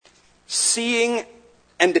seeing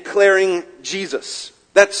and declaring Jesus.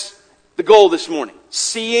 That's the goal this morning.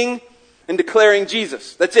 Seeing and declaring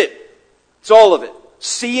Jesus. That's it. It's all of it.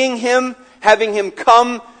 Seeing Him, having Him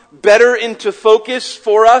come better into focus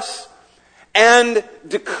for us, and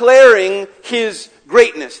declaring His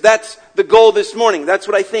greatness. That's the goal this morning. That's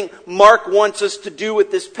what I think Mark wants us to do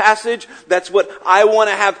with this passage. That's what I want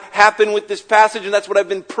to have happen with this passage, and that's what I've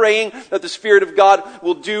been praying that the Spirit of God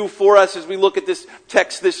will do for us as we look at this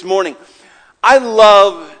text this morning. I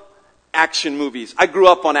love action movies. I grew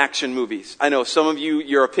up on action movies. I know some of you,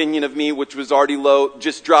 your opinion of me, which was already low,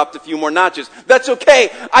 just dropped a few more notches. That's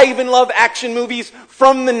okay. I even love action movies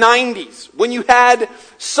from the 90s, when you had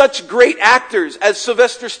such great actors as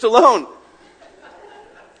Sylvester Stallone,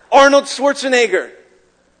 Arnold Schwarzenegger,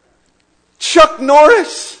 Chuck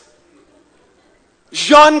Norris,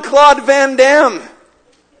 Jean-Claude Van Damme,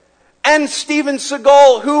 and Steven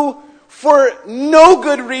Seagal, who, for no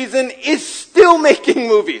good reason, is still making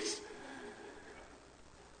movies.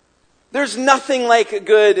 There's nothing like a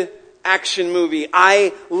good action movie.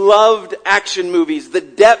 I loved action movies. The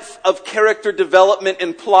depth of character development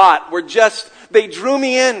and plot were just, they drew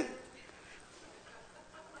me in.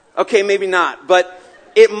 Okay, maybe not, but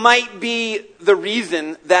it might be the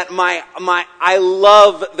reason that I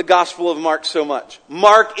love the Gospel of Mark so much.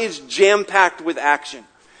 Mark is jam-packed with action.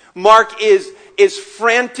 Mark is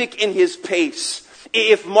frantic in his pace.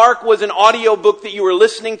 If Mark was an audiobook that you were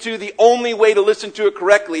listening to, the only way to listen to it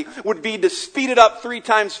correctly would be to speed it up 3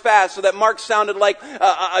 times fast so that Mark sounded like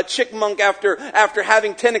a chickmunk after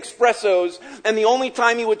having 10 espressos. And the only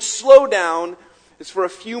time he would slow down is for a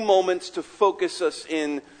few moments to focus us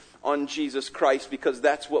in on Jesus Christ, because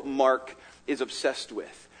that's what Mark is obsessed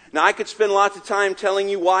with. Now, I could spend lots of time telling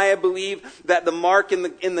you why I believe that the Mark in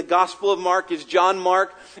the Gospel of Mark is John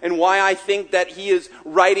Mark, and why I think that he is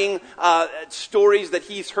writing stories that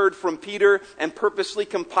he's heard from Peter and purposely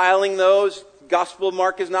compiling those. Gospel of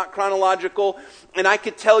Mark is not chronological. And I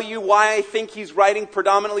could tell you why I think he's writing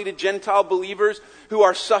predominantly to Gentile believers who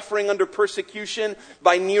are suffering under persecution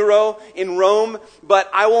by Nero in Rome. But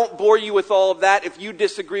I won't bore you with all of that. If you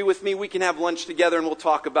disagree with me, we can have lunch together and we'll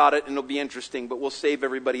talk about it and it'll be interesting. But we'll save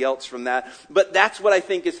everybody else from that. But that's what I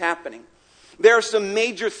think is happening. There are some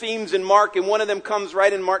major themes in Mark, and one of them comes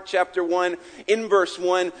right in Mark chapter 1, in verse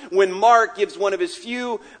 1, when Mark gives one of his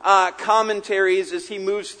few commentaries as he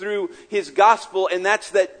moves through his gospel, and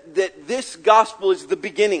that's that this gospel is the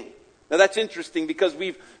beginning. Now that's interesting because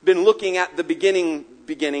we've been looking at the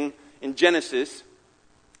beginning in Genesis.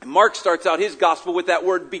 And Mark starts out his gospel with that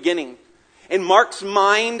word beginning. In Mark's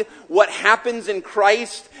mind, what happens in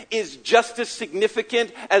Christ is just as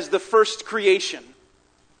significant as the first creation.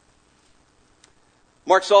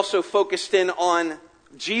 Mark's also focused in on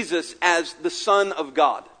Jesus as the Son of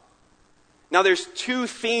God. Now there's 2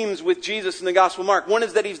 themes with Jesus in the Gospel of Mark. One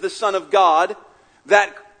is that He's the Son of God.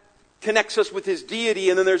 That connects us with His deity.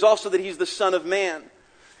 And then there's also that He's the Son of Man.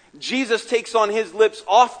 Jesus takes on His lips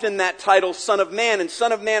often that title, Son of Man. And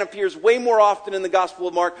Son of Man appears way more often in the Gospel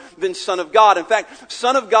of Mark than Son of God. In fact,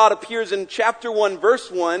 Son of God appears in chapter 1, verse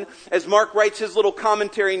 1, as Mark writes his little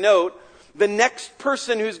commentary note. The next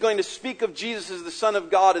person who's going to speak of Jesus as the Son of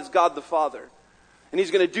God is God the Father. And He's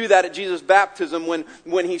going to do that at Jesus' baptism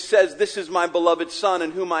when He says, "This is my beloved Son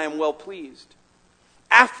in whom I am well pleased."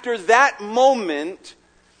 After that moment,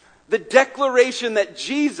 the declaration that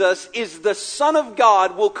Jesus is the Son of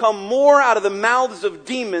God will come more out of the mouths of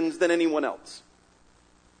demons than anyone else.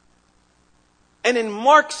 And in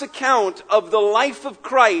Mark's account of the life of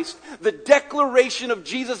Christ, the declaration of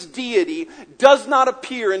Jesus' deity does not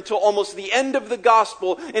appear until almost the end of the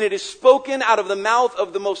gospel, and it is spoken out of the mouth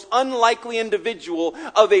of the most unlikely individual,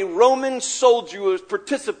 of a Roman soldier who has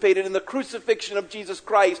participated in the crucifixion of Jesus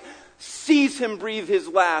Christ, sees Him breathe his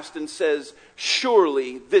last and says,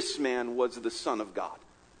 "Surely this man was the Son of God."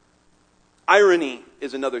 Irony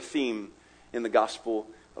is another theme in the Gospel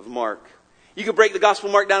of Mark. You could break the Gospel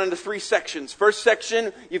of Mark down into 3 sections. First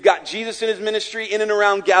section, you've got Jesus in His ministry in and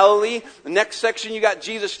around Galilee. The next section, you got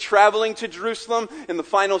Jesus traveling to Jerusalem. And the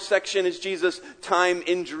final section is Jesus' time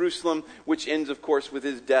in Jerusalem, which ends, of course, with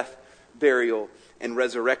His death, burial, and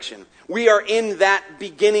resurrection. We are in that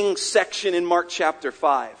beginning section in Mark chapter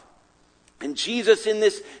 5. And Jesus in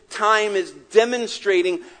this time is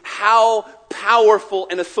demonstrating how powerful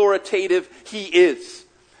and authoritative He is.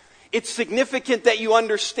 It's significant that you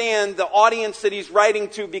understand the audience that he's writing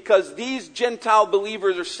to, because these Gentile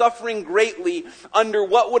believers are suffering greatly under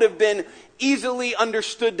what would have been easily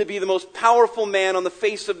understood to be the most powerful man on the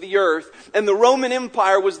face of the earth. And the Roman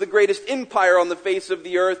Empire was the greatest empire on the face of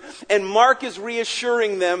the earth. And Mark is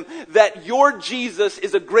reassuring them that your Jesus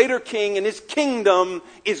is a greater king and his kingdom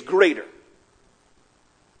is greater.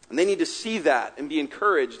 And they need to see that and be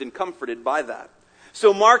encouraged and comforted by that.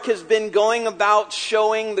 So Mark has been going about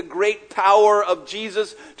showing the great power of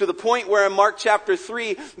Jesus to the point where in Mark chapter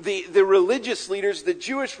 3, the religious leaders, the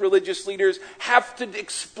Jewish religious leaders, have to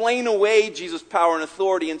explain away Jesus' power and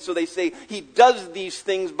authority. And so they say he does these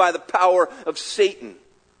things by the power of Satan.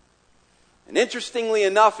 And interestingly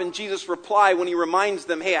enough, in Jesus' reply, when he reminds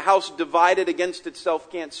them, hey, a house divided against itself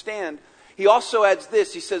can't stand, he also adds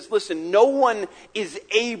this. He says, listen, no one is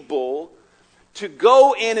able to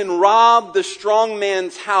go in and rob the strong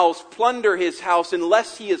man's house, plunder his house,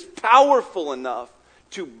 unless he is powerful enough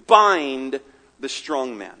to bind the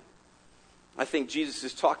strong man. I think Jesus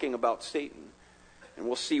is talking about Satan. And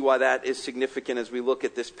we'll see why that is significant as we look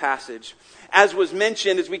at this passage. As was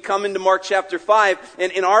mentioned, as we come into Mark chapter 5,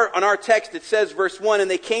 and on our text it says, verse 1, and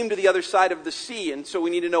they came to the other side of the sea. And so we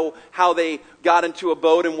need to know how they got into a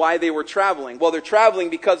boat and why they were traveling. Well, they're traveling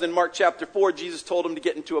because in Mark chapter 4, Jesus told them to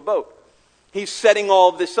get into a boat. He's setting all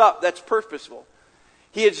of this up. That's purposeful.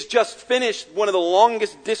 He has just finished one of the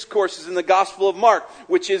longest discourses in the Gospel of Mark,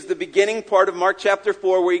 which is the beginning part of Mark chapter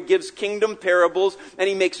 4, where he gives kingdom parables, and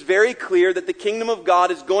he makes very clear that the kingdom of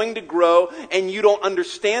God is going to grow, and you don't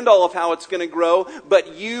understand all of how it's going to grow, but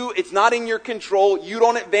it's not in your control. You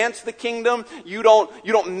don't advance the kingdom. You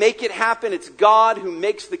don't make it happen. It's God who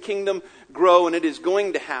makes the kingdom grow, and it is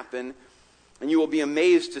going to happen, and you will be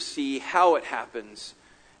amazed to see how it happens.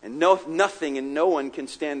 And nothing and no one can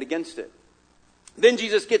stand against it. Then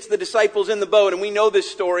Jesus gets the disciples in the boat, and we know this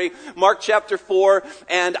story, Mark chapter 4,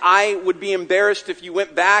 and I would be embarrassed if you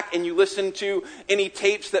went back and you listened to any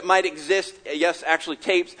tapes that might exist, yes, actually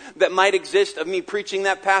tapes, that might exist of me preaching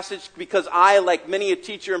that passage, because I, like many a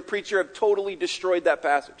teacher and preacher, have totally destroyed that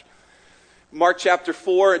passage. Mark chapter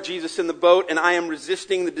 4, Jesus in the boat, and I am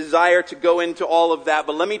resisting the desire to go into all of that.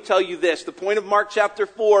 But let me tell you this, the point of Mark chapter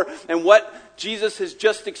 4 and what Jesus has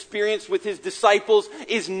just experienced with his disciples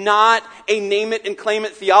is not a name it and claim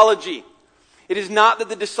it theology. It is not that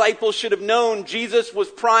the disciples should have known Jesus was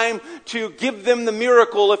primed to give them the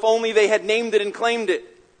miracle if only they had named it and claimed it.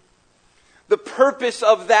 The purpose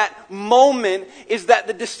of that moment is that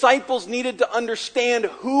the disciples needed to understand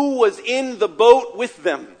who was in the boat with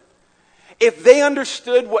them. If they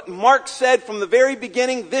understood what Mark said from the very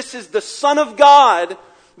beginning, this is the Son of God,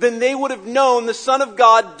 then they would have known the Son of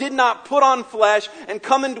God did not put on flesh and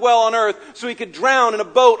come and dwell on earth so he could drown in a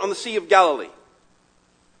boat on the Sea of Galilee.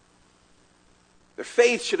 Their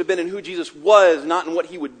faith should have been in who Jesus was, not in what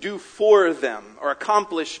he would do for them or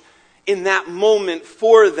accomplish in that moment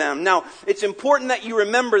for them. Now, it's important that you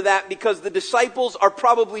remember that, because the disciples are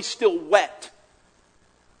probably still wet.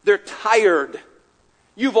 They're tired.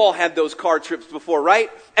 You've all had those car trips before,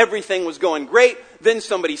 right? Everything was going great. Then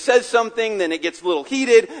somebody says something. Then it gets a little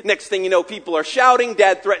heated. Next thing you know, people are shouting.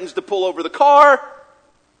 Dad threatens to pull over the car.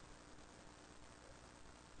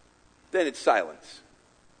 Then it's silence.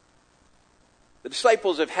 The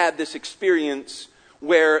disciples have had this experience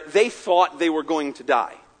where they thought they were going to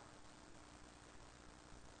die.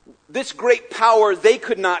 This great power they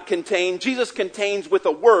could not contain, Jesus contains with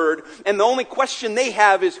a word, and the only question they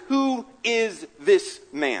have is, who is this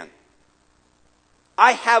man?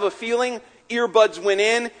 I have a feeling earbuds went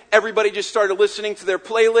in, everybody just started listening to their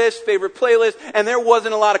playlist, favorite playlist, and there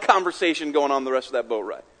wasn't a lot of conversation going on the rest of that boat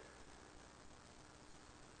ride.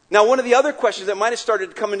 Now, one of the other questions that might have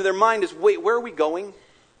started to come into their mind is, wait, where are we going?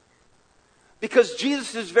 Because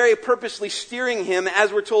Jesus is very purposely steering him,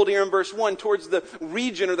 as we're told here in verse 1, towards the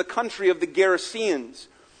region or the country of the Gerasenes.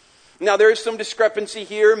 Now, there is some discrepancy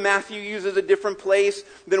here. Matthew uses a different place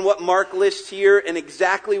than what Mark lists here, and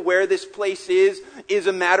exactly where this place is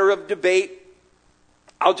a matter of debate.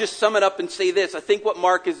 I'll just sum it up and say this. I think what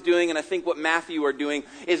Mark is doing, and I think what Matthew are doing,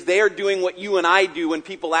 is they are doing what you and I do when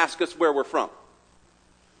people ask us where we're from.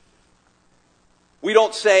 We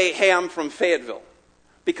don't say, hey, I'm from Fayetteville.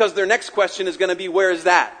 Because their next question is going to be, where is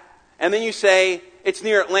that? And then you say, it's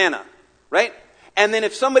near Atlanta, right? And then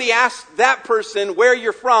if somebody asks that person where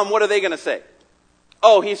you're from, what are they going to say?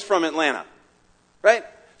 Oh, he's from Atlanta, right?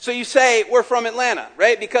 So you say, we're from Atlanta,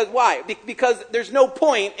 right? Because why? Because there's no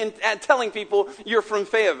point in telling people you're from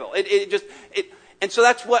Fayetteville. And so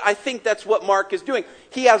I think that's what Mark is doing.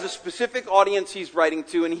 He has a specific audience he's writing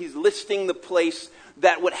to, and he's listing the place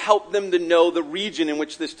that would help them to know the region in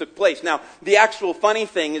which this took place. Now, the actual funny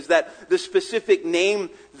thing is that the specific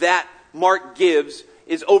name that Mark gives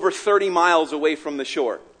is over 30 miles away from the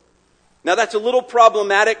shore. Now, that's a little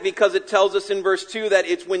problematic because it tells us in verse 2 that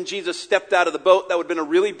it's when Jesus stepped out of the boat. That would have been a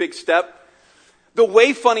really big step. The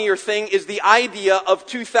way funnier thing is the idea of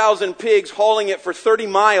 2,000 pigs hauling it for 30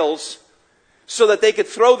 miles so that they could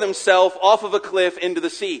throw themselves off of a cliff into the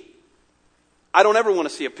sea. I don't ever want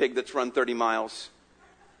to see a pig that's run 30 miles.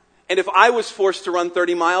 And if I was forced to run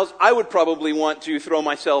 30 miles, I would probably want to throw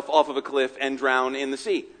myself off of a cliff and drown in the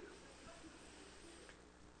sea.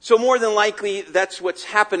 So more than likely, that's what's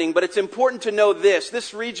happening. But it's important to know this.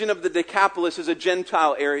 This region of the Decapolis is a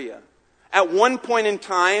Gentile area. At one point in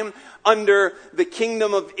time, under the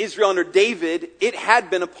kingdom of Israel, under David, it had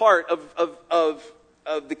been a part of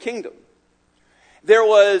the kingdom. There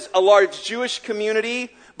was a large Jewish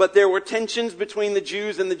community, but there were tensions between the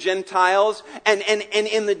Jews and the Gentiles. And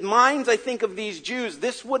in the minds, I think, of these Jews,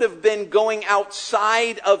 this would have been going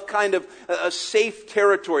outside of kind of a safe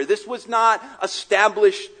territory. This was not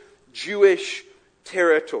established Jewish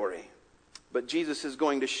territory. But Jesus is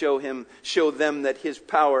going to show them that his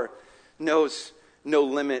power knows no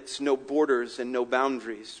limits, no borders, and no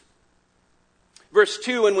boundaries. Verse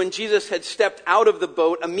 2, and when Jesus had stepped out of the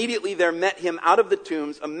boat, immediately there met him out of the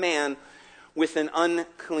tombs a man with an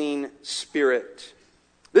unclean spirit.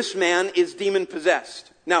 This man is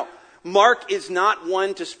demon-possessed. Now, Mark is not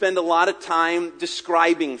one to spend a lot of time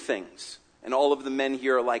describing things. And all of the men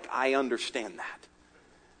here are like, I understand that.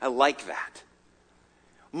 I like that.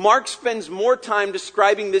 Mark spends more time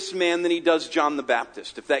describing this man than he does John the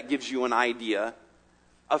Baptist, if that gives you an idea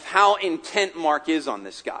of how intent Mark is on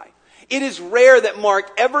this guy. It is rare that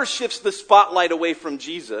Mark ever shifts the spotlight away from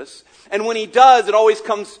Jesus. And when he does, it always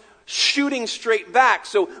comes shooting straight back.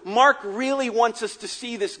 So Mark really wants us to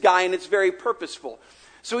see this guy, and it's very purposeful.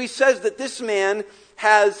 So he says that this man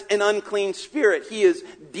has an unclean spirit. He is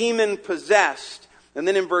demon-possessed. And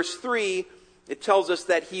then in verse 3, it tells us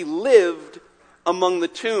that he lived among the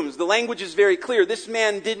tombs. The language is very clear. This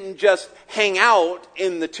man didn't just hang out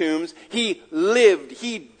in the tombs. He lived,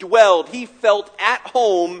 he dwelled, he felt at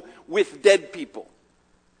home with dead people.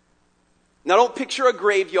 Now don't picture a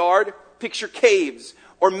graveyard, picture caves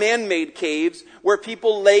or man-made caves where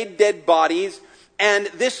people laid dead bodies, and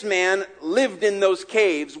this man lived in those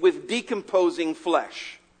caves with decomposing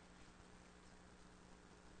flesh.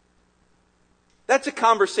 That's a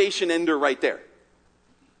conversation ender right there.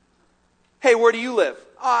 Hey, where do you live?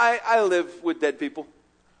 I live with dead people.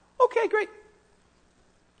 Okay, great.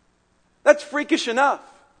 That's freakish enough.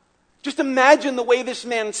 Just imagine the way this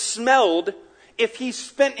man smelled if he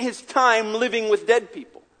spent his time living with dead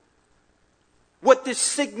people. What this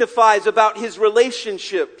signifies about his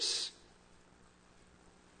relationships.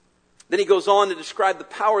 Then he goes on to describe the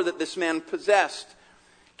power that this man possessed.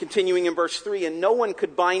 Continuing in verse 3, and no one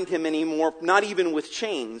could bind him anymore, not even with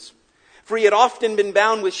chains. For he had often been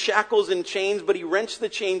bound with shackles and chains, but he wrenched the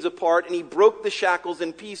chains apart and he broke the shackles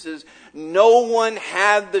in pieces. No one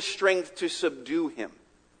had the strength to subdue him.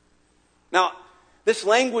 Now, this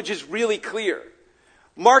language is really clear.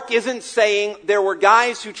 Mark isn't saying there were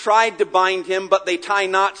guys who tried to bind him, but they tie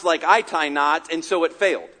knots like I tie knots, and so it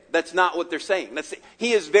failed. That's not what they're saying.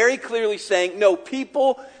 He is very clearly saying, no,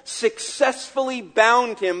 people successfully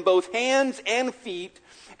bound him, both hands and feet,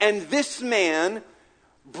 and this man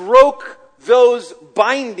broke those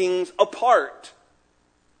bindings apart.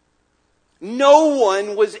 No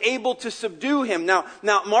one was able to subdue him. Now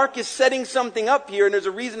Mark is setting something up here, and there's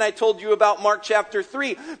a reason I told you about Mark chapter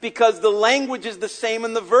 3, because the language is the same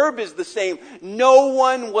and the verb is the same. No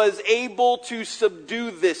one was able to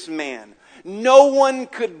subdue this man. No one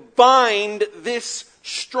could bind this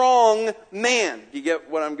strong man. Do you get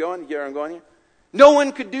what I'm going? You get where I'm going here? No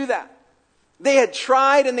one could do that. They had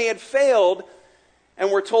tried and they had failed. And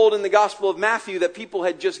we're told in the Gospel of Matthew that people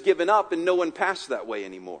had just given up and no one passed that way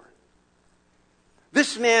anymore.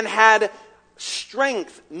 This man had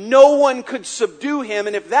strength. No one could subdue him.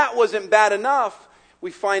 And if that wasn't bad enough, we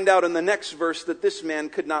find out in the next verse that this man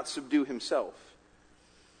could not subdue himself.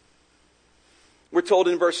 We're told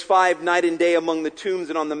in verse 5, night and day among the tombs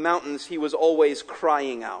and on the mountains, he was always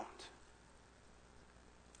crying out.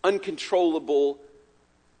 Uncontrollable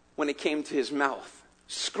when it came to his mouth.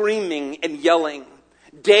 Screaming and yelling.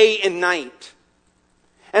 Day and night.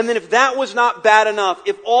 And then if that was not bad enough,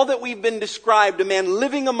 if all that we've been described, a man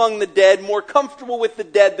living among the dead, more comfortable with the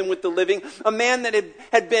dead than with the living, a man that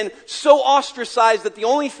had been so ostracized that the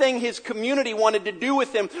only thing his community wanted to do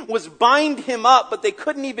with him was bind him up, but they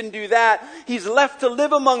couldn't even do that. He's left to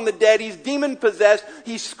live among the dead. He's demon-possessed.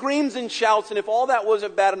 He screams and shouts. And if all that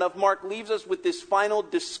wasn't bad enough, Mark leaves us with this final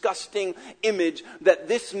disgusting image that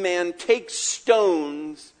this man takes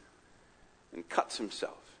stones and cuts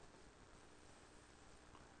himself.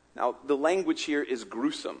 Now, the language here is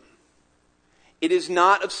gruesome. It is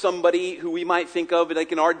not of somebody who we might think of,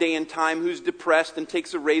 like in our day and time, who's depressed and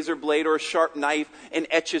takes a razor blade or a sharp knife and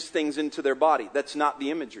etches things into their body. That's not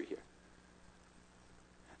the imagery here.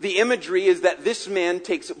 The imagery is that this man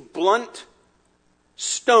takes blunt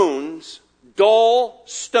stones, dull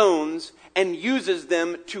stones, and uses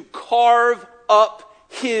them to carve up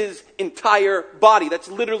his entire body. That's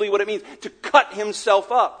literally what it means, to cut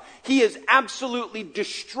himself up. He is absolutely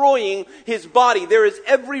destroying his body. There is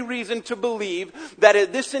every reason to believe that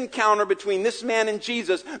at this encounter between this man and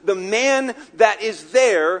Jesus, the man that is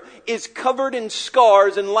there is covered in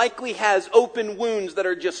scars and likely has open wounds that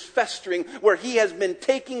are just festering, where he has been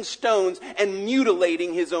taking stones and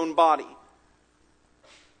mutilating his own body.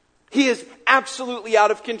 He is absolutely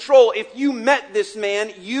out of control. If you met this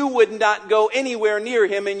man, you would not go anywhere near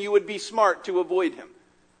him, and you would be smart to avoid him.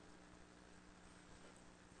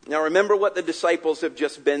 Now remember what the disciples have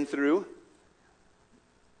just been through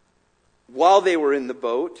while they were in the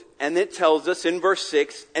boat. And it tells us in verse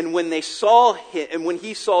 6, and when he saw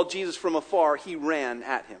Jesus from afar, he ran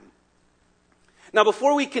at him. Now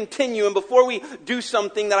before we continue and before we do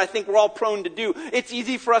something that I think we're all prone to do, it's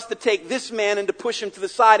easy for us to take this man and to push him to the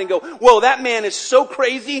side and go, whoa, that man is so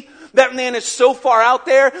crazy. That man is so far out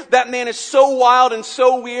there. That man is so wild and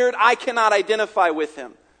so weird. I cannot identify with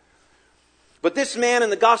him. But this man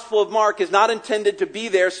in the Gospel of Mark is not intended to be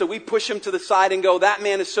there, so we push him to the side and go, that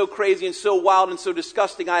man is so crazy and so wild and so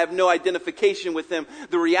disgusting, I have no identification with him.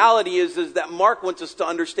 The reality is that Mark wants us to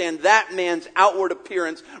understand that man's outward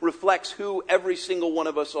appearance reflects who every single one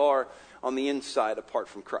of us are on the inside apart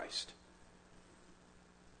from Christ.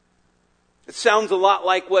 It sounds a lot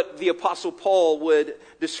like what the Apostle Paul would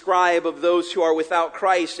describe of those who are without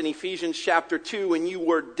Christ in Ephesians chapter 2, when you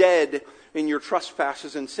were dead in your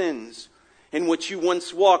trespasses and sins, in which you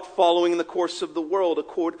once walked, following the course of the world,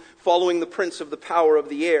 following the prince of the power of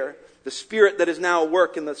the air, the spirit that is now at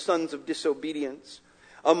work in the sons of disobedience,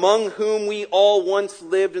 among whom we all once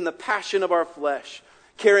lived in the passion of our flesh,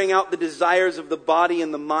 carrying out the desires of the body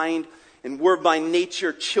and the mind, and were by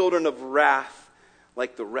nature children of wrath,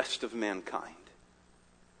 like the rest of mankind.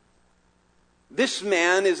 This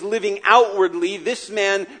man is living outwardly. This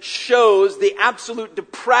man shows the absolute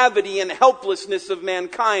depravity and helplessness of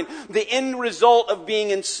mankind. The end result of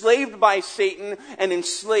being enslaved by Satan and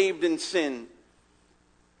enslaved in sin.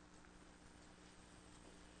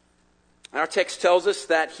 Our text tells us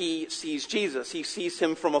that he sees Jesus. He sees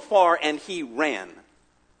him from afar and he ran.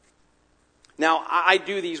 Now, I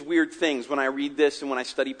do these weird things when I read this and when I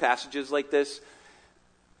study passages like this.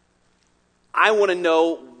 I want to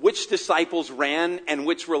know which disciples ran and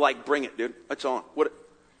which were like, bring it, dude. It's on.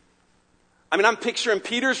 I'm picturing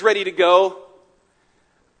Peter's ready to go.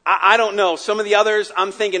 I don't know. Some of the others,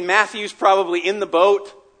 I'm thinking Matthew's probably in the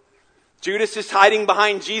boat. Judas is hiding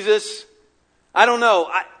behind Jesus. I don't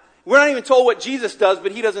know. We're not even told what Jesus does,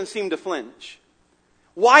 but he doesn't seem to flinch.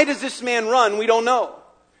 Why does this man run? We don't know.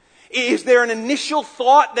 Is there an initial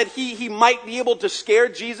thought that he might be able to scare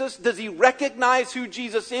Jesus? Does he recognize who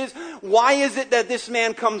Jesus is? Why is it that this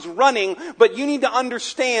man comes running? But you need to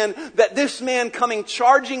understand that this man coming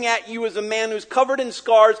charging at you is a man who's covered in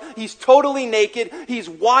scars. He's totally naked. He's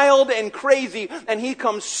wild and crazy. And he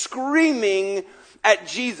comes screaming at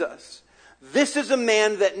Jesus. This is a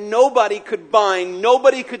man that nobody could bind,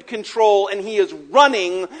 nobody could control, and he is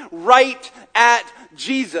running right at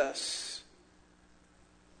Jesus.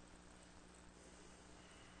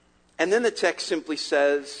 And then the text simply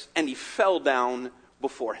says, and he fell down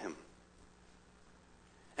before him.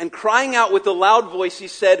 And crying out with a loud voice, he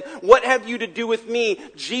said, "What have you to do with me,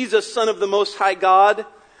 Jesus, Son of the Most High God?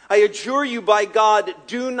 I adjure you by God,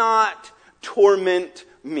 do not torment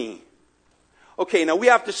me." Okay, now we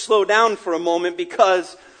have to slow down for a moment,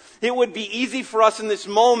 because it would be easy for us in this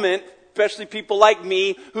moment, especially people like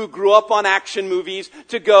me who grew up on action movies,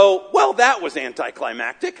 to go, well, that was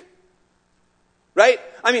anticlimactic. Right?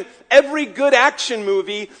 Every good action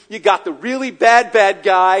movie, you got the really bad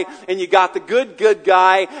guy, and you got the good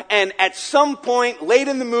guy, and at some point late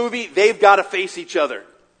in the movie, they've got to face each other.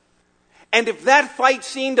 And if that fight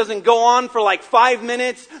scene doesn't go on for like 5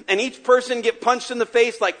 minutes and each person get punched in the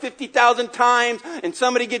face like 50,000 times and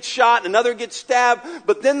somebody gets shot and another gets stabbed,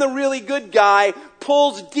 but then the really good guy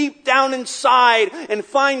pulls deep down inside and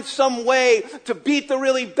finds some way to beat the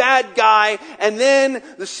really bad guy, and then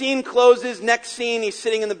the scene closes, next scene he's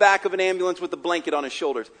sitting in the back of an ambulance with a blanket on his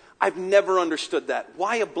shoulders. I've never understood that.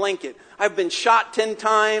 Why a blanket? I've been shot 10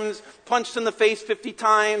 times, punched in the face 50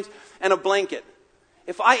 times, and a blanket.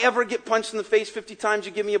 If I ever get punched in the face 50 times,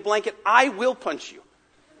 you give me a blanket, I will punch you.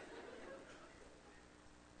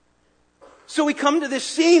 So we come to this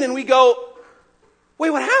scene and we go, wait,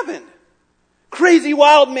 what happened? Crazy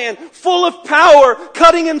wild man, full of power,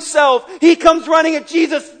 cutting himself. He comes running at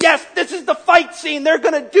Jesus. Yes, this is the fight scene. They're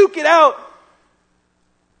going to duke it out.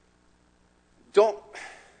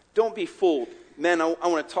 Don't be fooled. Men, I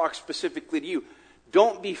want to talk specifically to you.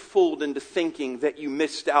 Don't be fooled into thinking that you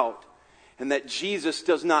missed out and that Jesus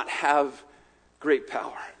does not have great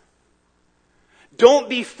power. Don't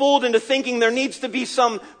be fooled into thinking there needs to be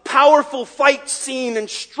some powerful fight scene and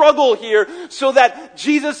struggle here so that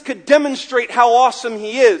Jesus could demonstrate how awesome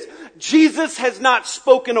He is. Jesus has not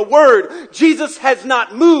spoken a word. Jesus has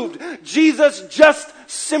not moved. Jesus just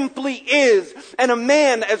simply is. And a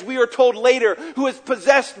man, as we are told later, who is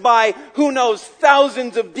possessed by, who knows,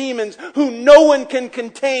 thousands of demons, who no one can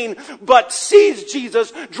contain, but sees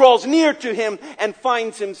Jesus, draws near to Him, and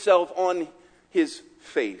finds himself on his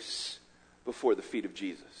face before the feet of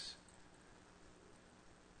Jesus.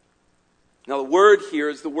 Now the word here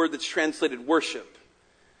is the word that's translated worship.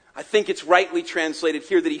 I think it's rightly translated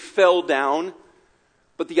here that he fell down,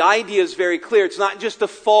 but the idea is very clear. It's not just a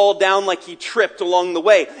fall down like he tripped along the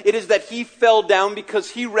way. It is that he fell down because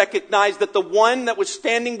he recognized that the one that was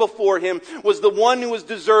standing before him was the one who was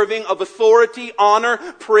deserving of authority, honor,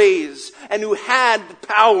 praise, and who had the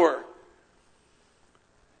power.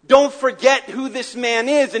 Don't forget who this man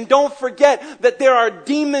is, and don't forget that there are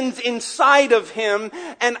demons inside of him.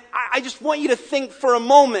 And I just want you to think for a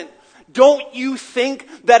moment. Don't you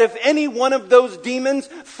think that if any one of those demons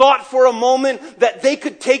thought for a moment that they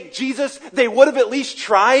could take Jesus, they would have at least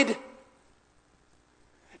tried?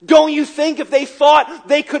 Don't you think if they thought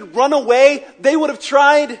they could run away, they would have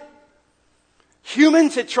tried?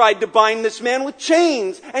 Humans had tried to bind this man with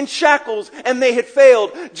chains and shackles, and they had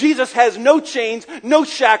failed. Jesus has no chains, no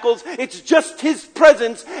shackles. It's just His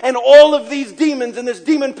presence, and all of these demons and this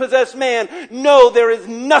demon-possessed man know there is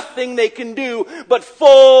nothing they can do but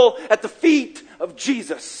fall at the feet of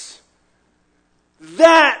Jesus.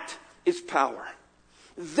 That is power.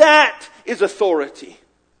 That is authority.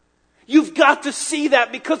 You've got to see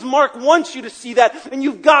that because Mark wants you to see that, and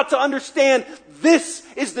you've got to understand this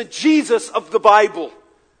is the Jesus of the Bible.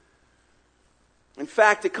 In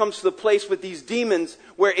fact, it comes to the place with these demons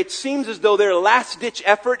where it seems as though their last-ditch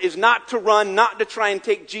effort is not to run, not to try and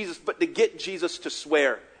take Jesus, but to get Jesus to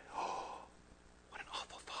swear. Oh, what an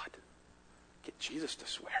awful thought. Get Jesus to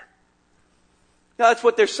swear. Now that's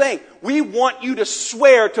what they're saying. We want you to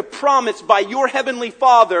swear, to promise by your heavenly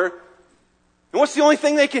Father. And what's the only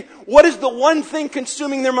thing what is the one thing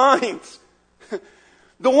consuming their minds?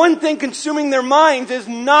 The one thing consuming their minds is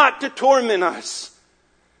not to torment us.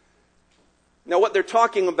 Now what they're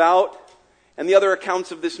talking about, and the other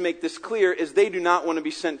accounts of this make this clear, is they do not want to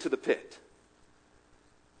be sent to the pit.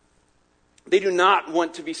 They do not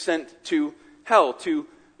want to be sent to hell, to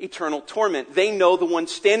eternal torment. They know the one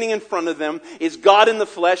standing in front of them is God in the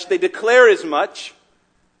flesh. They declare as much.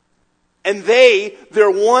 And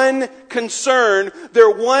their one concern,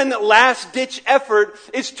 their one last-ditch effort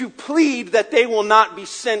is to plead that they will not be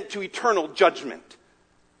sent to eternal judgment.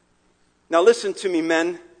 Now listen to me,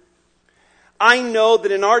 men. I know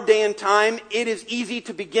that in our day and time, it is easy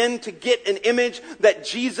to begin to get an image that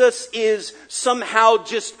Jesus is somehow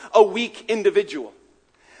just a weak individual.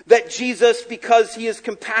 That Jesus, because He is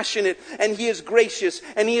compassionate and He is gracious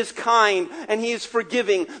and He is kind and He is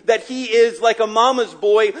forgiving, that He is like a mama's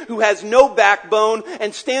boy who has no backbone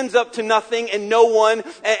and stands up to nothing and no one,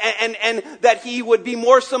 and that He would be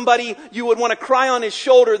more somebody you would want to cry on His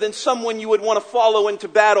shoulder than someone you would want to follow into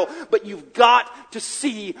battle. But you've got to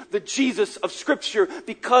see the Jesus of Scripture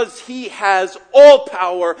because He has all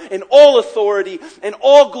power and all authority and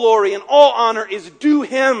all glory and all honor is due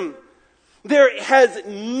Him. There has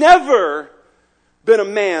never been a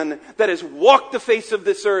man that has walked the face of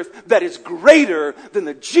this earth that is greater than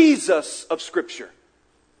the Jesus of Scripture.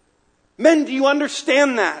 Men, do you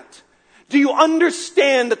understand that? Do you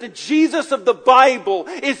understand that the Jesus of the Bible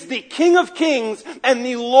is the King of Kings and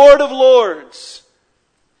the Lord of Lords?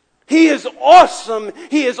 He is awesome,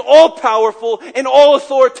 He is all-powerful and all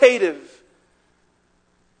authoritative.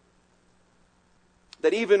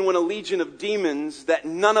 that even when a legion of demons that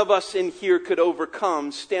none of us in here could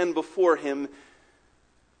overcome stand before him,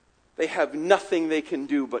 they have nothing they can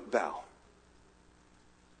do but bow.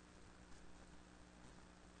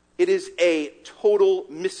 It is a total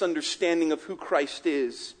misunderstanding of who Christ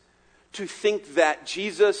is to think that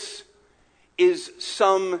Jesus is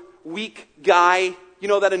some weak guy. You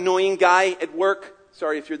know that annoying guy at work?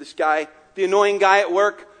 Sorry if you're this guy. The annoying guy at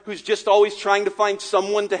work who's just always trying to find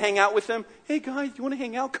someone to hang out with him. Hey guys, you want to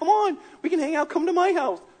hang out? Come on, we can hang out. Come to my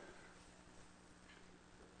house.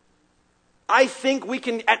 I think we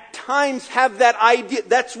can at times have that idea.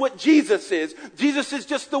 That's what Jesus is. Jesus is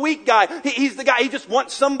just the weak guy. He's the guy, he just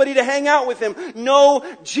wants somebody to hang out with him. No,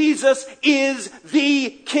 Jesus is the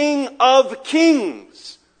King of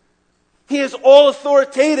Kings. He is all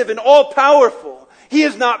authoritative and all powerful. He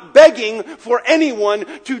is not begging for anyone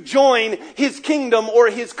to join his kingdom or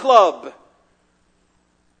his club.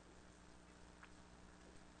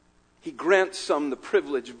 He grants some the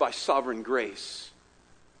privilege by sovereign grace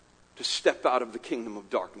to step out of the kingdom of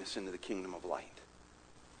darkness into the kingdom of light.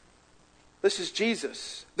 This is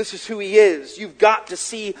Jesus. This is who he is. You've got to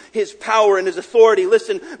see his power and his authority.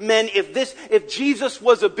 Listen, men, if Jesus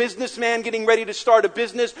was a businessman getting ready to start a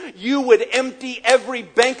business, you would empty every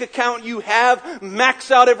bank account you have, max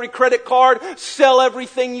out every credit card, sell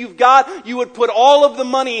everything you've got. You would put all of the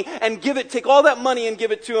money and take all that money and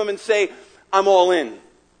give it to him and say, I'm all in.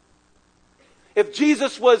 If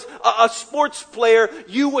Jesus was a sports player,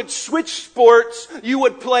 you would switch sports, you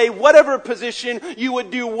would play whatever position, you would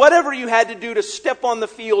do whatever you had to do to step on the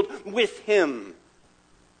field with him.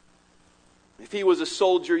 If he was a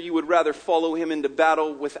soldier, you would rather follow him into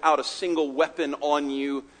battle without a single weapon on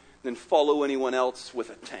you than follow anyone else with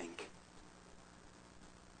a tank.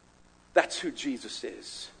 That's who Jesus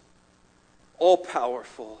is. All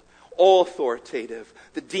powerful. All authoritative.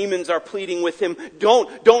 The demons are pleading with him,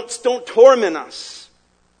 don't torment us.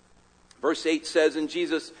 Verse 8 says, and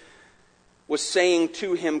Jesus was saying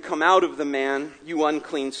to him, come out of the man, you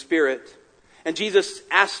unclean spirit. And Jesus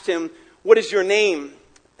asked him, what is your name?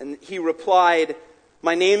 And he replied,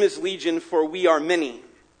 my name is Legion, for we are many.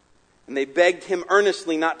 And they begged him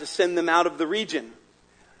earnestly not to send them out of the region.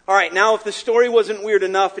 All right, now if the story wasn't weird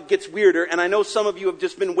enough, it gets weirder. And I know some of you have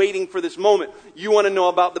just been waiting for this moment. You want to know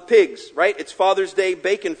about the pigs, right? It's Father's Day.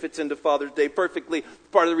 Bacon fits into Father's Day perfectly.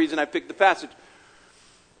 Part of the reason I picked the passage.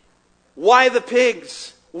 Why the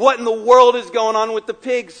pigs? What in the world is going on with the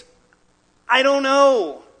pigs? I don't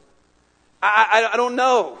know. I don't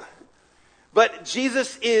know. But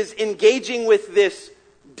Jesus is engaging with this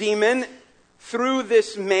demon through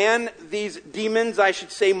this man, these demons, I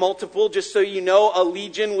should say multiple, just so you know, a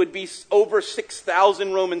legion would be over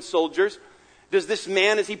 6,000 Roman soldiers. Does this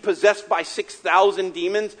man, is he possessed by 6,000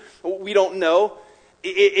 demons? We don't know.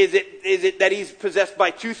 Is it that he's possessed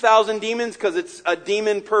by 2,000 demons because it's a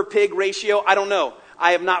demon per pig ratio? I don't know.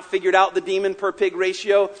 I have not figured out the demon per pig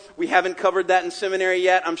ratio. We haven't covered that in seminary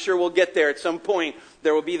yet. I'm sure we'll get there at some point.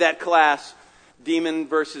 There will be that class, demon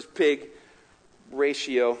versus pig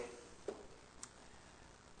ratio.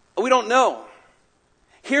 We don't know.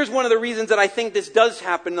 Here's one of the reasons that I think this does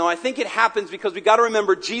happen, though. I think it happens because we got to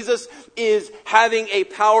remember Jesus is having a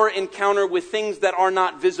power encounter with things that are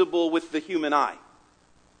not visible with the human eye.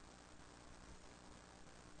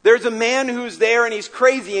 There's a man who's there and he's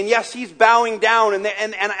crazy, and yes, he's bowing down, and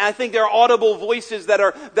I think there are audible voices that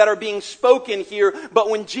are being spoken here. But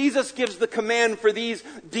when Jesus gives the command for these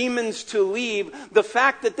demons to leave, the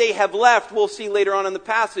fact that they have left, we'll see later on in the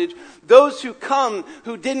passage, those who come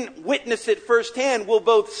who didn't witness it firsthand will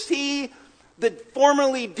both see the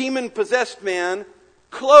formerly demon-possessed man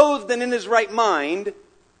clothed and in his right mind,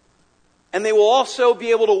 and they will also be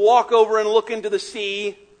able to walk over and look into the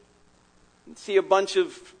sea and see a bunch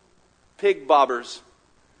of pig bobbers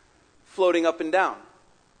floating up and down.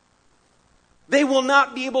 They will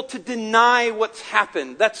not be able to deny what's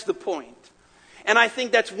happened. That's the point. And I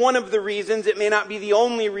think that's one of the reasons. It may not be the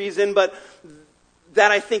only reason, but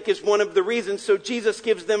that I think is one of the reasons. So Jesus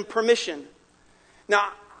gives them permission.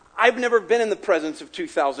 Now, I've never been in the presence of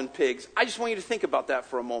 2,000 pigs. I just want you to think about that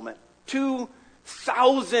for a moment.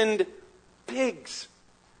 2,000 pigs.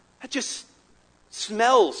 That just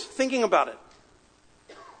smells thinking about it.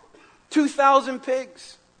 2,000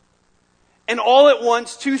 pigs. And all at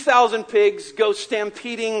once, 2,000 pigs go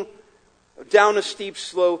stampeding down a steep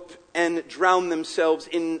slope and drown themselves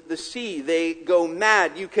in the sea. They go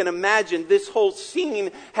mad. You can imagine this whole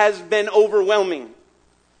scene has been overwhelming.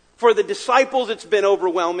 For the disciples, it's been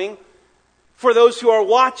overwhelming. For those who are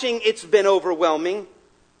watching, it's been overwhelming.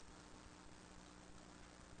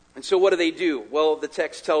 And so what do? Well, the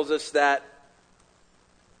text tells us that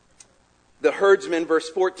The herdsmen, verse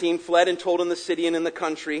 14, fled and told in the city and in the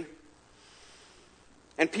country.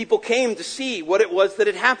 And people came to see what it was that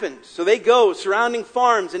had happened. So they go, surrounding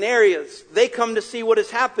farms and areas. They come to see what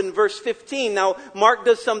has happened. Verse 15. Now, Mark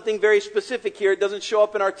does something very specific here. It doesn't show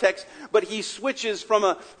up in our text, but he switches from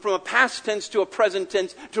a past tense to a present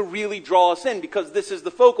tense to really draw us in, because this is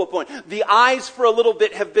the focal point. The eyes for a little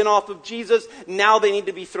bit have been off of Jesus. Now they need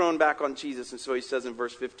to be thrown back on Jesus. And so he says in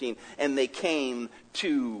verse 15, and they came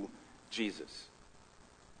to Jesus.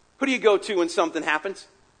 Who do you go to when something happens?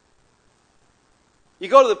 You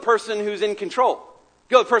go to the person who's in control.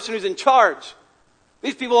 You go to the person who's in charge.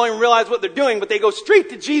 These people don't even realize what they're doing, but they go straight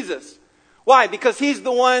to Jesus. Why? Because he's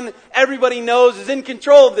the one everybody knows is in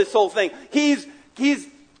control of this whole thing. He's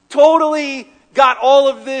totally got all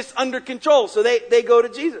of this under control. So they go to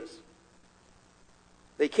Jesus.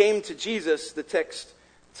 They came to Jesus, the text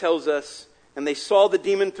tells us, and they saw the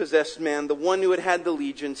demon-possessed man, the one who had had the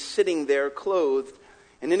legion, sitting there clothed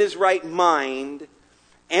and in his right mind,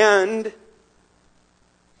 and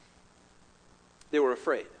they were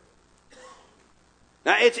afraid.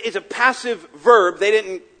 Now, it's a passive verb. They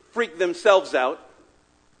didn't freak themselves out.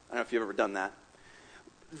 I don't know if you've ever done that.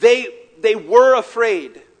 They were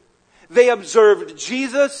afraid. They observed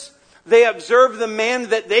Jesus. They observed the man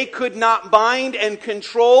that they could not bind and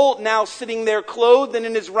control, now sitting there clothed and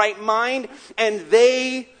in his right mind. And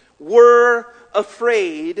they were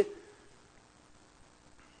afraid.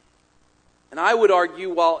 And I would argue,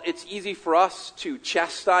 while it's easy for us to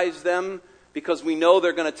chastise them, because we know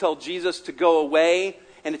they're going to tell Jesus to go away,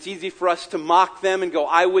 and it's easy for us to mock them and go,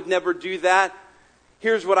 I would never do that.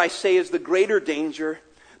 Here's what I say is the greater danger.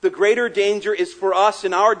 The greater danger is for us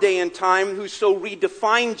in our day and time who so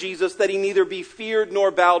redefine Jesus that he neither be feared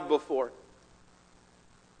nor bowed before.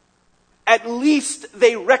 At least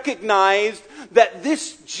they recognized that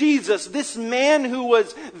this Jesus, this man who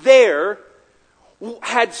was there,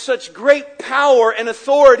 had such great power and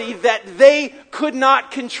authority that they could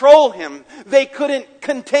not control him. They couldn't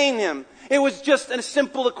contain him. It was just a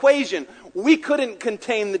simple equation. We couldn't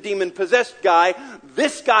contain the demon-possessed guy.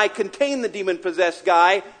 This guy contained the demon-possessed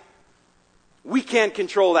guy. We can't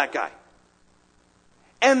control that guy.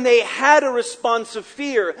 And they had a response of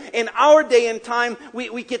fear. In our day and time,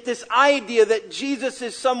 we get this idea that Jesus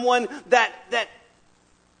is someone that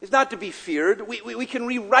is not to be feared. We can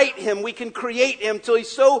rewrite him. We can create him till he's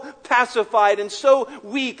so pacified and so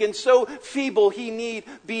weak and so feeble he need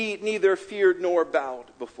be neither feared nor bowed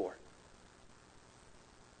before.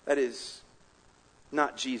 That is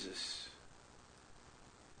not Jesus.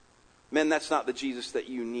 Men, that's not the Jesus that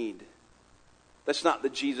you need. That's not the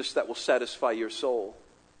Jesus that will satisfy your soul.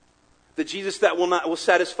 The Jesus that will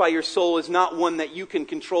satisfy your soul is not one that you can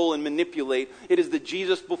control and manipulate. It is the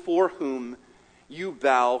Jesus before whom you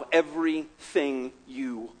bow everything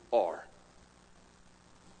you are.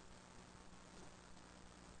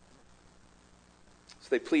 So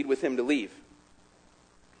they plead with him to leave.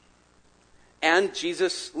 And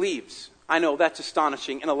Jesus leaves. I know that's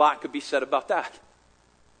astonishing, and a lot could be said about that.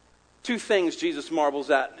 Two things Jesus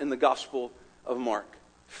marvels at in the Gospel of Mark: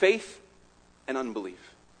 faith and unbelief.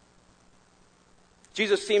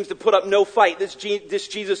 Jesus seems to put up no fight. This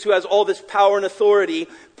Jesus who has all this power and authority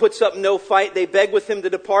puts up no fight. They beg with him to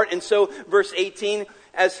depart. And so, verse 18,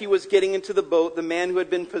 as he was getting into the boat, the man who had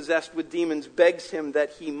been possessed with demons begs him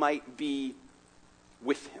that he might be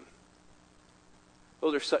with him.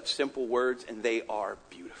 Those are such simple words, and they are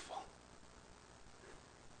beautiful.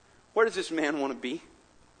 Where does this man want to be?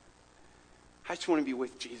 I just want to be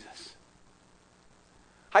with Jesus.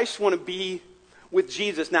 I just want to be with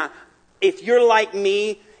Jesus. Now, if you're like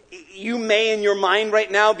me, you may in your mind right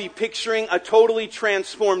now be picturing a totally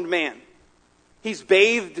transformed man. He's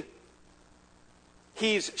bathed.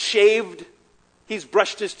 He's shaved. He's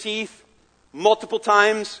brushed his teeth multiple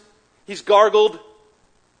times. He's gargled.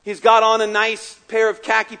 He's got on a nice pair of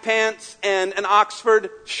khaki pants and an Oxford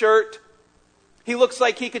shirt. He looks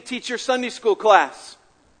like he could teach your Sunday school class.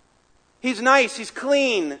 He's nice. He's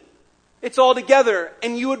clean. It's all together,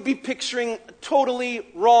 and you would be picturing a totally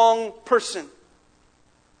wrong person.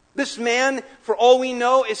 This man, for all we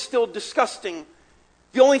know, is still disgusting.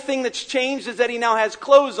 The only thing that's changed is that he now has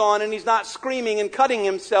clothes on and he's not screaming and cutting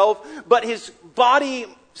himself, but his body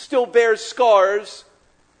still bears scars.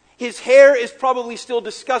 His hair is probably still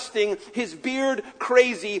disgusting, his beard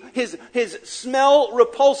crazy, his smell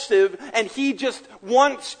repulsive, and he just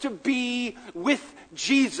wants to be with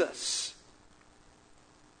Jesus.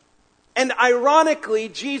 And ironically,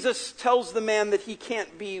 Jesus tells the man that he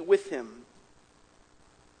can't be with him.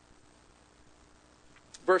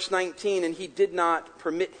 Verse 19, and he did not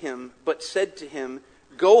permit him, but said to him,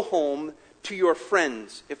 go home, to your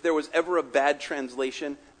friends. If there was ever a bad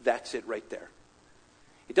translation, that's it right there.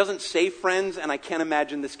 It doesn't say friends, and I can't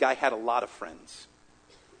imagine this guy had a lot of friends.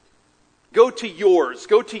 Go to yours.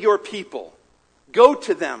 Go to your people. Go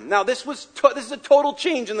to them. Now, this is a total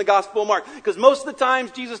change in the Gospel of Mark, because most of the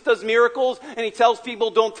times Jesus does miracles, and he tells people,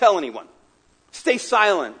 don't tell anyone. Stay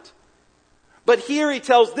silent. But here he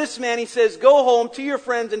tells this man, he says, go home to your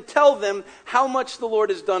friends and tell them how much the Lord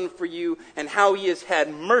has done for you and how he has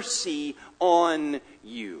had mercy on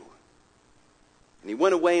you. And he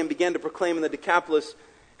went away and began to proclaim in the Decapolis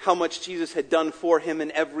how much Jesus had done for him,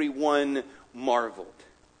 and everyone marveled.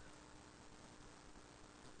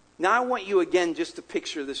 Now I want you again just to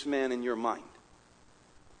picture this man in your mind.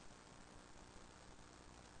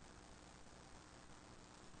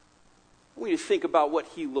 I want you to think about what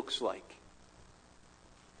he looks like.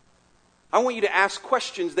 I want you to ask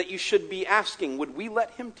questions that you should be asking. Would we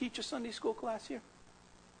let him teach a Sunday school class here?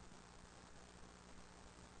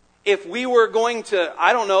 If we were going to,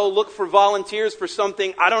 look for volunteers for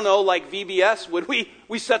something, like VBS, would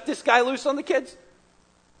we set this guy loose on the kids?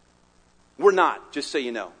 We're not, just so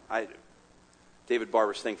you know. David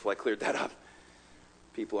Barber's thankful I cleared that up.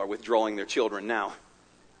 People are withdrawing their children now.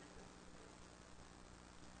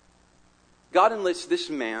 God enlists this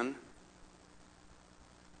man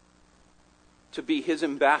to be his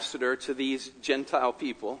ambassador to these Gentile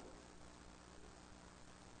people,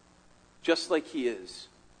 just like he is.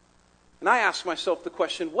 And I ask myself the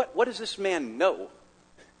question, what does this man know?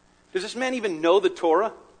 Does this man even know the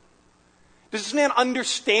Torah? Does this man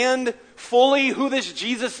understand fully who this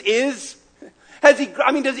Jesus is? Does he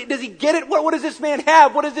get it? What does this man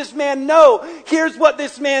have? What does this man know? Here's what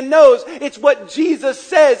this man knows. It's what Jesus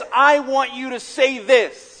says. I want you to say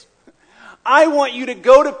this. I want you to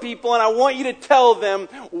go to people and I want you to tell them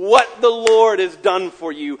what the Lord has done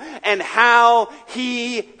for you and how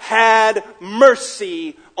he had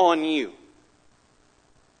mercy on you.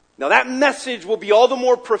 Now that message will be all the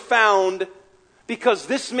more profound because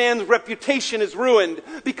this man's reputation is ruined,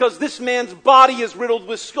 because this man's body is riddled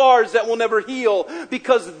with scars that will never heal,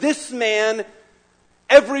 because this man,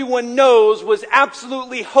 everyone knows, was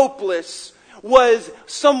absolutely hopeless, was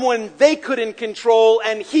someone they couldn't control,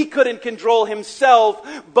 and he couldn't control himself,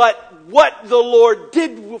 but what the Lord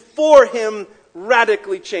did for him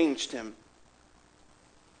radically changed him.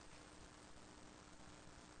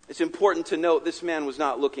 It's important to note this man was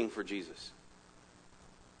not looking for Jesus.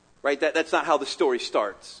 Right? That's not how the story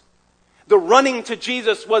starts. The running to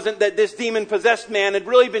Jesus wasn't that this demon-possessed man had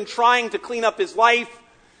really been trying to clean up his life,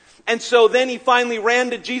 and so then he finally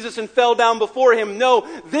ran to Jesus and fell down before him. No,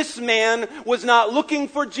 this man was not looking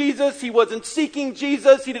for Jesus. He wasn't seeking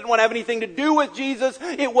Jesus. He didn't want to have anything to do with Jesus.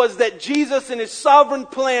 It was that Jesus and his sovereign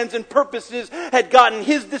plans and purposes had gotten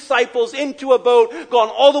his disciples into a boat, gone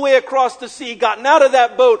all the way across the sea, gotten out of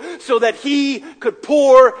that boat so that he could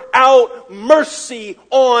pour out mercy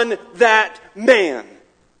on that man.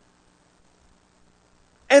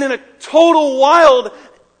 And in a total wild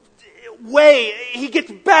way, he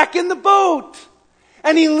gets back in the boat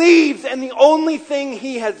and he leaves, and the only thing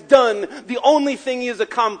he has done, the only thing he has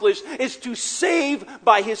accomplished is to save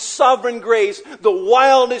by his sovereign grace the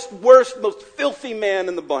wildest, worst, most filthy man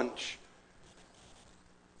in the bunch.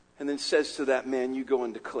 And then says to that man, you go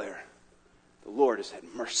and declare, the Lord has had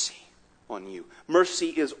mercy on you. Mercy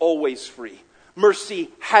is always free.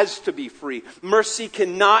 Mercy has to be free. Mercy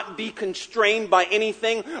cannot be constrained by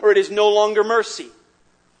anything, or it is no longer mercy.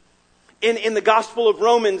 In the Gospel of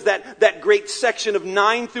Romans, that great section of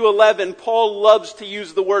 9 through 11, Paul loves to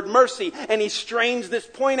use the word mercy, and he strains this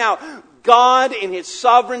point out. God, in his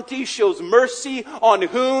sovereignty, shows mercy on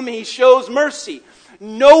whom he shows mercy.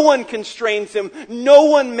 No one constrains him. No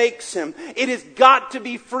one makes him. It has got to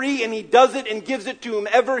be free, and he does it and gives it to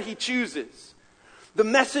whomever he chooses. The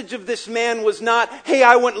message of this man was not, hey,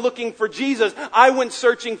 I went looking for Jesus. I went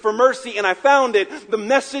searching for mercy and I found it. The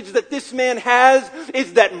message that this man has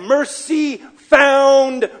is that mercy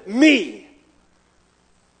found me.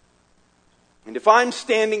 And if I'm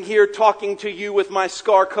standing here talking to you with my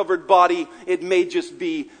scar-covered body, it may just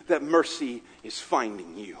be that mercy is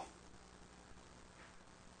finding you.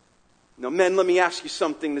 Now, men, let me ask you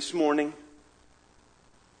something this morning.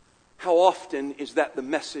 How often is that the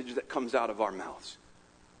message that comes out of our mouths?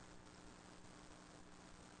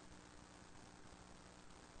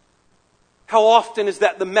 How often is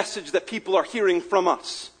that the message that people are hearing from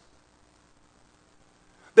us?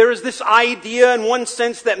 There is this idea in one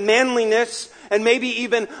sense that manliness, and maybe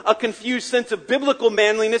even a confused sense of biblical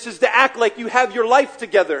manliness, is to act like you have your life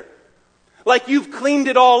together. Like you've cleaned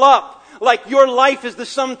it all up. Like your life is the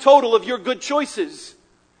sum total of your good choices.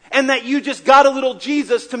 and that you just got a little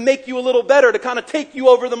Jesus to make you a little better, to kind of take you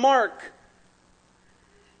over the mark.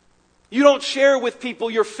 You don't share with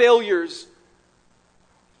people your failures,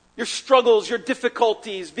 your struggles, your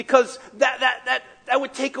difficulties, because that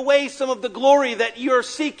would take away some of the glory that you're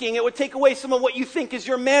seeking. It would take away some of what you think is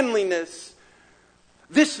your manliness.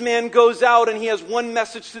 This man goes out and he has one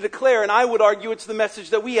message to declare, and I would argue it's the message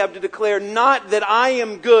that we have to declare. Not that I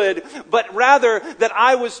am good, but rather that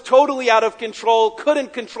I was totally out of control,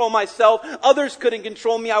 couldn't control myself, others couldn't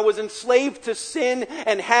control me. I was enslaved to sin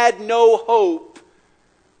and had no hope.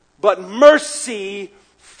 But mercy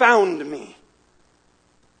found me.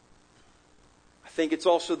 I think it's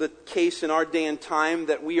also the case in our day and time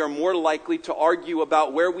that we are more likely to argue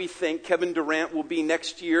about where we think Kevin Durant will be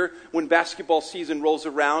next year when basketball season rolls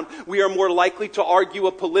around. We are more likely to argue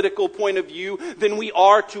a political point of view than we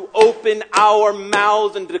are to open our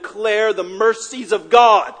mouths and declare the mercies of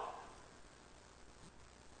God.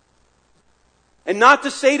 And not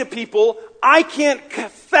to say to people, I can't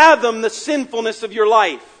fathom the sinfulness of your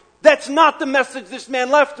life. That's not the message this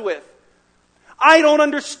man left with. I don't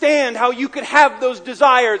understand how you could have those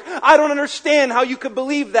desires. I don't understand how you could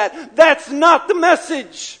believe that. That's not the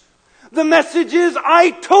message. The message is, I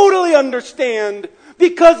totally understand,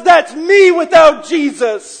 because that's me without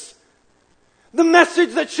Jesus. The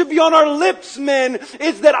message that should be on our lips, men,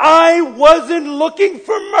 is that I wasn't looking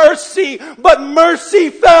for mercy, but mercy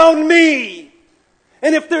found me.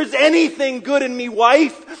 And if there's anything good in me,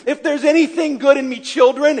 wife, if there's anything good in me,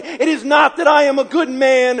 children, it is not that I am a good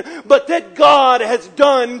man, but that God has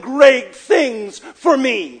done great things for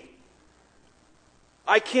me.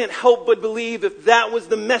 I can't help but believe if that was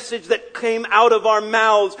the message that came out of our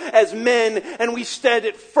mouths as men, and we stood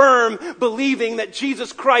it firm, believing that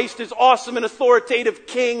Jesus Christ is awesome and authoritative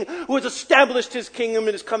King who has established His kingdom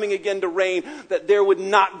and is coming again to reign, that there would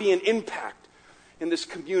not be an impact in this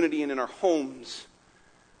community and in our homes.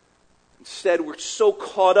 Instead, we're so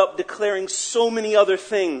caught up declaring so many other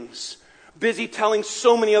things, busy telling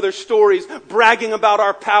so many other stories, bragging about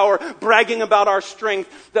our power, bragging about our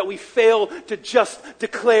strength, that we fail to just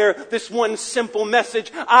declare this one simple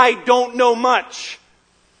message. I don't know much.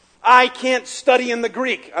 I can't study in the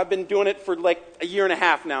Greek. I've been doing it for like a year and a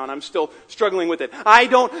half now, and I'm still struggling with it. I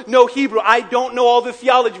don't know Hebrew. I don't know all the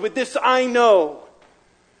theology, but this I know.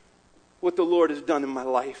 What the Lord has done in my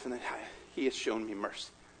life, and that He has shown me mercy.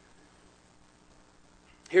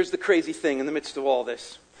 Here's the crazy thing in the midst of all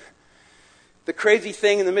this. The crazy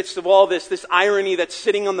thing in the midst of all this, this irony that's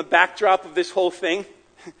sitting on the backdrop of this whole thing,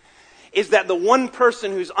 is that the one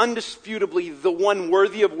person who's undisputably the one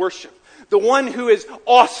worthy of worship, the one who is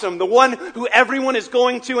awesome, the one who everyone is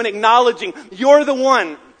going to and acknowledging, you're the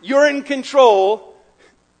one, you're in control,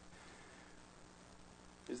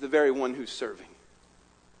 is the very one who's serving.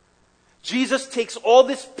 Jesus takes all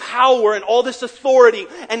this power and all this authority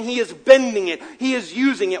and He is bending it. He is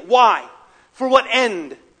using it. Why? For what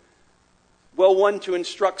end? Well, one, to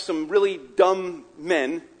instruct some really dumb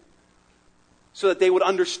men so that they would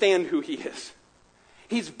understand who He is.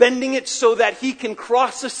 He's bending it so that He can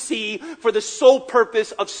cross a sea for the sole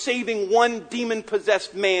purpose of saving one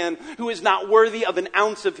demon-possessed man who is not worthy of an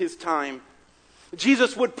ounce of His time.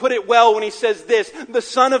 Jesus would put it well when He says this, the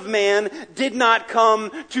Son of Man did not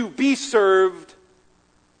come to be served,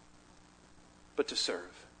 but to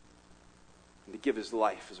serve, and to give His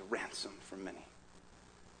life as a ransom for many.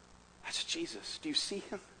 That's Jesus. Do you see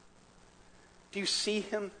Him? Do you see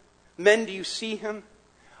Him? Men, do you see Him?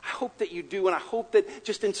 I hope that you do, and I hope that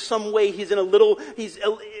just in some way He's a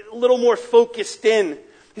little more focused in.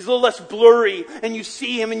 He's a little less blurry, and you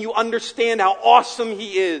see Him and you understand how awesome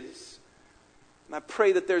He is. And I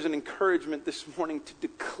pray that there's an encouragement this morning to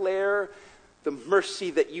declare the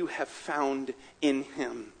mercy that you have found in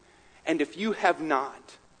Him. And if you have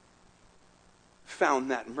not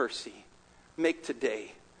found that mercy, make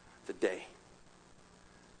today the day.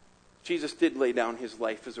 Jesus did lay down His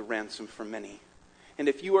life as a ransom for many. And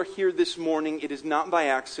if you are here this morning, it is not by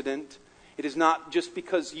accident. It is not just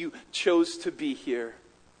because you chose to be here.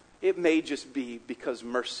 It may just be because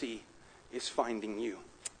mercy is finding you.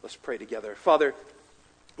 Let's pray together. Father,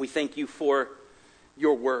 we thank You for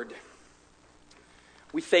Your word.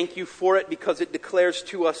 We thank You for it because it declares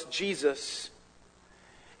to us Jesus.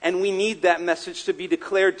 And we need that message to be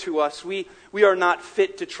declared to us. We are not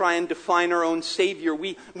fit to try and define our own Savior.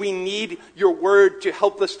 We need Your word to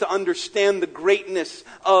help us to understand the greatness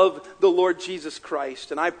of the Lord Jesus Christ.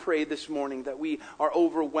 And I pray this morning that we are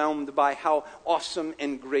overwhelmed by how awesome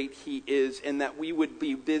and great He is, and that we would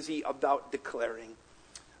be busy about declaring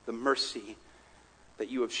the mercy that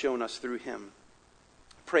You have shown us through Him.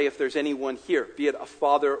 Pray if there's anyone here, be it a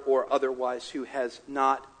father or otherwise, who has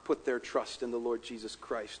not put put their trust in the Lord Jesus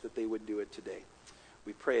Christ, that they would do it today.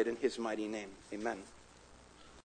 We pray it in his mighty name. Amen.